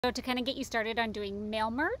So to kind of get you started on doing mail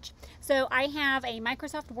merge, so I have a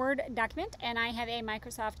Microsoft Word document and I have a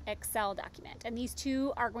Microsoft Excel document, and these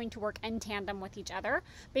two are going to work in tandem with each other.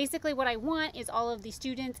 Basically what I want is all of the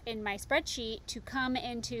students in my spreadsheet to come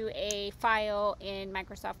into a file in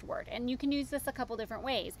Microsoft Word, and you can use this a couple different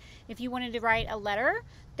ways. If you wanted to write a letter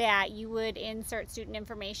that you would insert student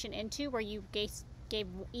information into, where you gave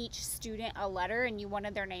each student a letter and you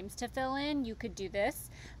wanted their names to fill in, you could do this.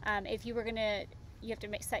 If you were going to, you have to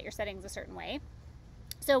set your settings a certain way.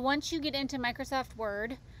 So once you get into Microsoft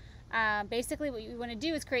Word, basically what you want to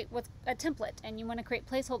do is create what's a template, and you want to create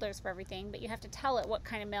placeholders for everything, but you have to tell it what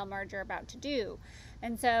kind of mail merge you're about to do.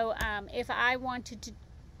 And so if I wanted to,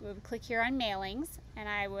 click here on mailings, and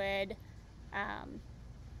I would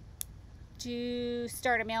to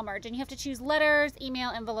start a mail merge, and you have to choose letters,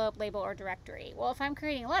 email, envelope, label, or directory. Well, if I'm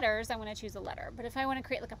creating letters, I'm going to choose a letter. But if I want to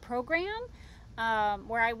create like a program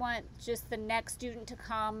where I want just the next student to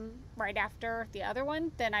come right after the other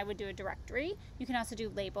one, then I would do a directory. You can also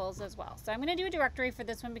do labels as well. So I'm going to do a directory for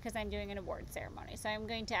this one because I'm doing an award ceremony. So I'm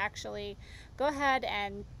going to actually go ahead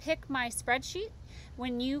and pick my spreadsheet.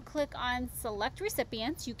 When you click on select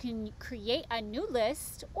recipients, you can create a new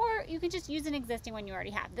list, or you can just use an existing one you already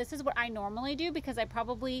have. This is what I normally do because I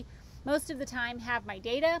probably most of the time have my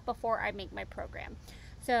data before I make my program.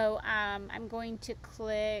 So I'm going to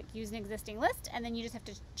click use an existing list, and then you just have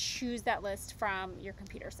to choose that list from your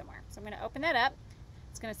computer somewhere. So I'm going to open that up.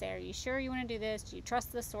 It's going to say, are you sure you want to do this? Do you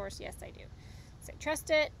trust the source? Yes, I do. So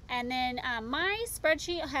trust it. And then my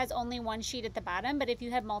spreadsheet has only one sheet at the bottom, but if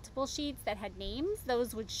you had multiple sheets that had names,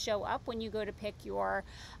 those would show up when you go to pick your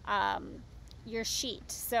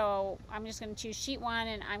sheet. So I'm just going to choose sheet 1,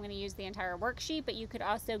 and I'm going to use the entire worksheet, but you could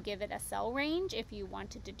also give it a cell range if you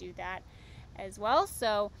wanted to do that as well.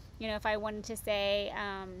 So, you know, if I wanted to say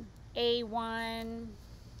A1,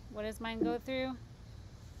 what does mine go through?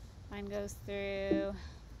 Mine goes through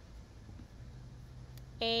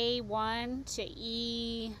A1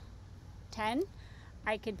 to E10.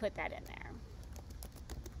 I could put that in there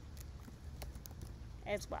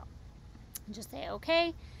as well. Just say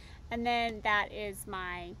okay, and then that is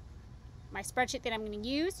my spreadsheet that I'm going to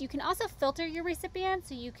use. You can also filter your recipients,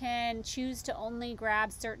 so you can choose to only grab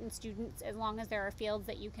certain students as long as there are fields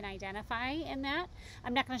that you can identify in that.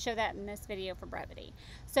 I'm not going to show that in this video for brevity.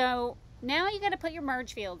 So now you got to put your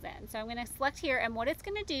merge fields in. So I'm going to select here, and what it's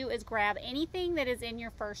going to do is grab anything that is in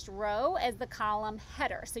your first row as the column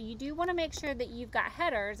header. So you do want to make sure that you've got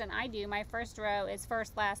headers, and I do. My first row is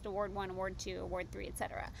first, last, award 1, award 2, award 3,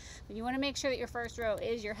 etc. But you want to make sure that your first row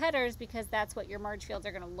is your headers, because that's what your merge fields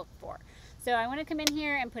are going to look for. So I want to come in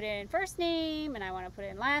here and put in first name, and I want to put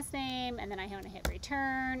in last name, and then I want to hit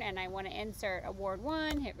return, and I want to insert award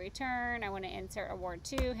 1, hit return. I want to insert award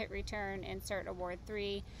 2, hit return, insert award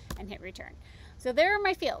 3, and hit return. So there are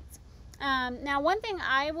my fields. Now one thing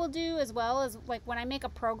I will do as well is, like, when I make a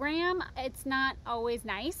program, it's not always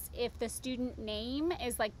nice if the student name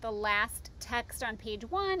is like the last text on page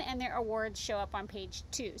 1 and their awards show up on page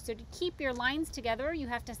 2. So to keep your lines together, you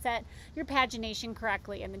have to set your pagination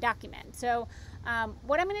correctly in the document. So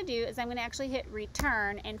what I'm going to do is I'm going to actually hit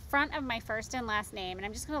return in front of my first and last name, and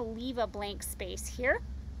I'm just going to leave a blank space here.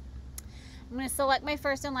 I'm going to select my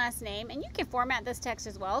first and last name, and you can format this text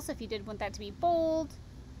as well. So if you did want that to be bold,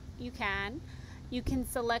 you can. You can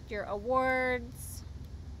select your awards,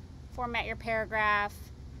 format your paragraph,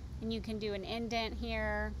 and you can do an indent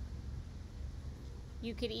here.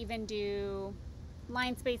 You could even do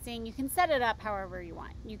line spacing. You can set it up however you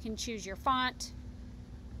want. You can choose your font.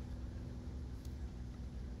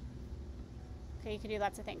 Okay, you can do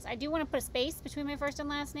lots of things. I do want to put a space between my first and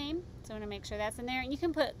last name, so I'm going to make sure that's in there. And you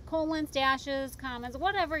can put colons, dashes, commas,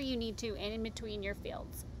 whatever you need to in between your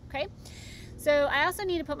fields. Okay, so I also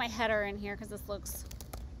need to put my header in here because this looks,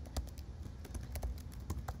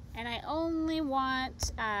 and I only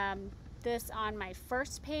want this on my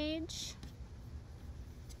first page.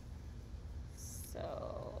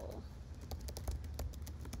 So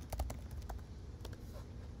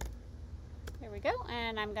there we go,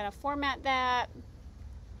 and I'm going to format that.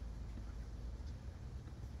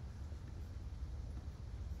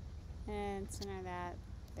 And center that.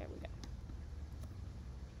 There we go.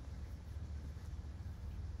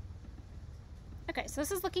 Okay, so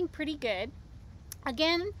this is looking pretty good.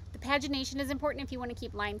 Again, the pagination is important if you want to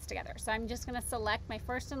keep lines together. So I'm just going to select my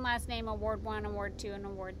first and last name, award 1, award 2, and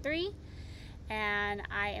award 3. And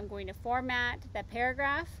I am going to format the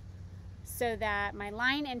paragraph so that my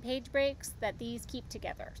line and page breaks, that these keep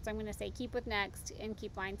together. So I'm going to say keep with next and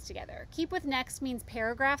keep lines together. Keep with next means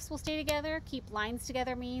paragraphs will stay together. Keep lines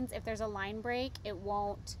together means if there's a line break, it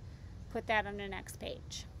won't put that on the next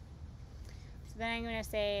page. So then I'm going to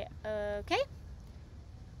say okay.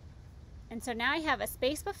 And so now I have a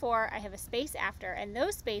space before, I have a space after, and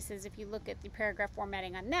those spaces, if you look at the paragraph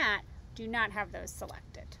formatting on that, do not have those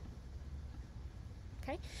selected.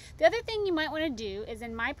 Okay. The other thing you might want to do is,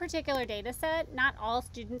 in my particular data set, not all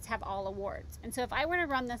students have all awards. And so if I were to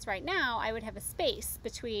run this right now, I would have a space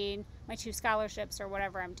between my 2 scholarships or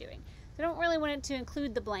whatever I'm doing. So I don't really want it to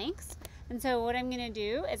include the blanks. And so what I'm going to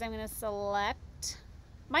do is I'm going to select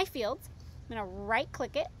my fields. I'm going to right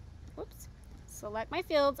click it. Whoops. Select my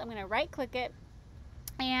fields. I'm going to right click it.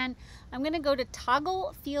 And I'm going to go to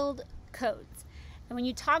toggle field codes. And when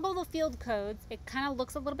you toggle the field codes, it kind of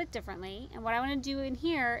looks a little bit differently. And what I want to do in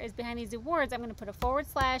here is, behind these awards, I'm going to put a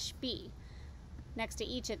 /B next to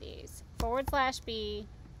each of these. /B,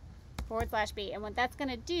 /B. And what that's going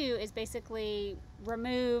to do is basically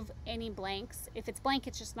remove any blanks. If it's blank,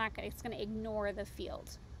 it's just not going to, it's going to ignore the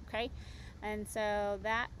field. Okay? And so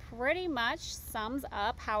that pretty much sums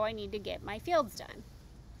up how I need to get my fields done.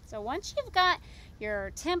 So once you've got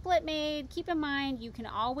your template made, keep in mind you can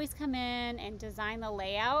always come in and design the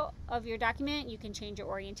layout of your document. You can change your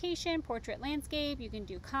orientation, portrait, landscape, you can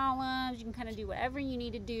do columns, you can kind of do whatever you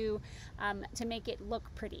need to do to make it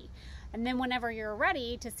look pretty. And then whenever you're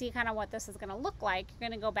ready to see kind of what this is going to look like, you're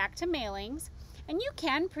going to go back to mailings, and you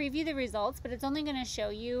can preview the results, but it's only going to show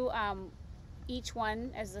you each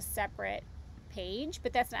one as a separate page,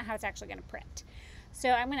 but that's not how it's actually going to print. So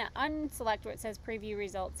I'm going to unselect where it says preview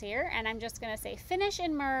results here, and I'm just going to say finish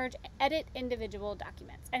and merge, edit individual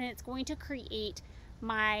documents, and it's going to create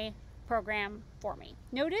my program for me.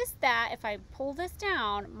 Notice that if I pull this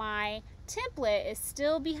down, my template is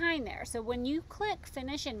still behind there. So when you click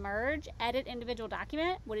finish and merge, edit individual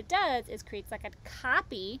document, what it does is creates like a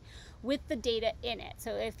copy with the data in it.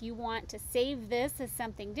 So if you want to save this as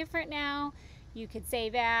something different now, you could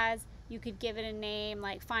save as, you could give it a name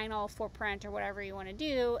like final for print or whatever you want to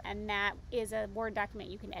do, and that is a Word document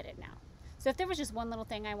you can edit now. So if there was just one little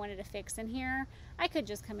thing I wanted to fix in here, I could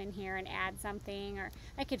just come in here and add something, or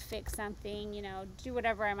I could fix something, you know, do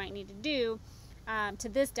whatever I might need to do to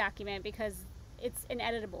this document, because it's an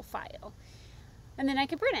editable file. And then I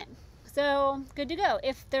can print it. So good to go.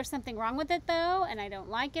 If there's something wrong with it though, and I don't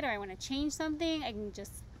like it, or I want to change something, I can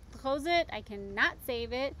just close it. I can not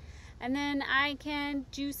save it. And then I can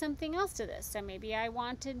do something else to this. So maybe I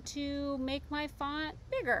wanted to make my font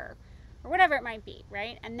bigger or whatever it might be,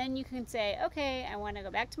 right? And then you can say, okay, I want to go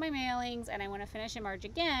back to my mailings and I want to finish and merge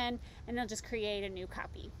again, and it'll just create a new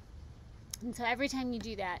copy. And so every time you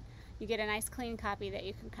do that, you get a nice clean copy that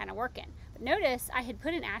you can kind of work in. But notice I had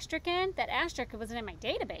put an asterisk in. That asterisk wasn't in my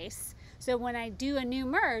database. So when I do a new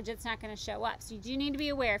merge, it's not going to show up. So you do need to be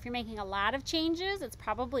aware, if you're making a lot of changes, it's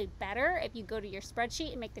probably better if you go to your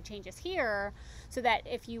spreadsheet and make the changes here, so that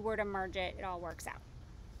if you were to merge it, it all works out.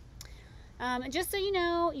 Just so you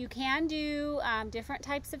know, you can do different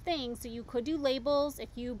types of things. So you could do labels. If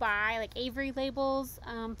you buy like Avery labels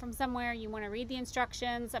from somewhere, you want to read the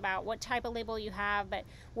instructions about what type of label you have, but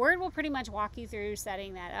Word will pretty much walk you through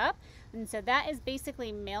setting that up. And so that is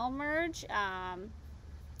basically mail merge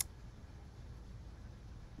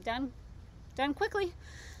done quickly.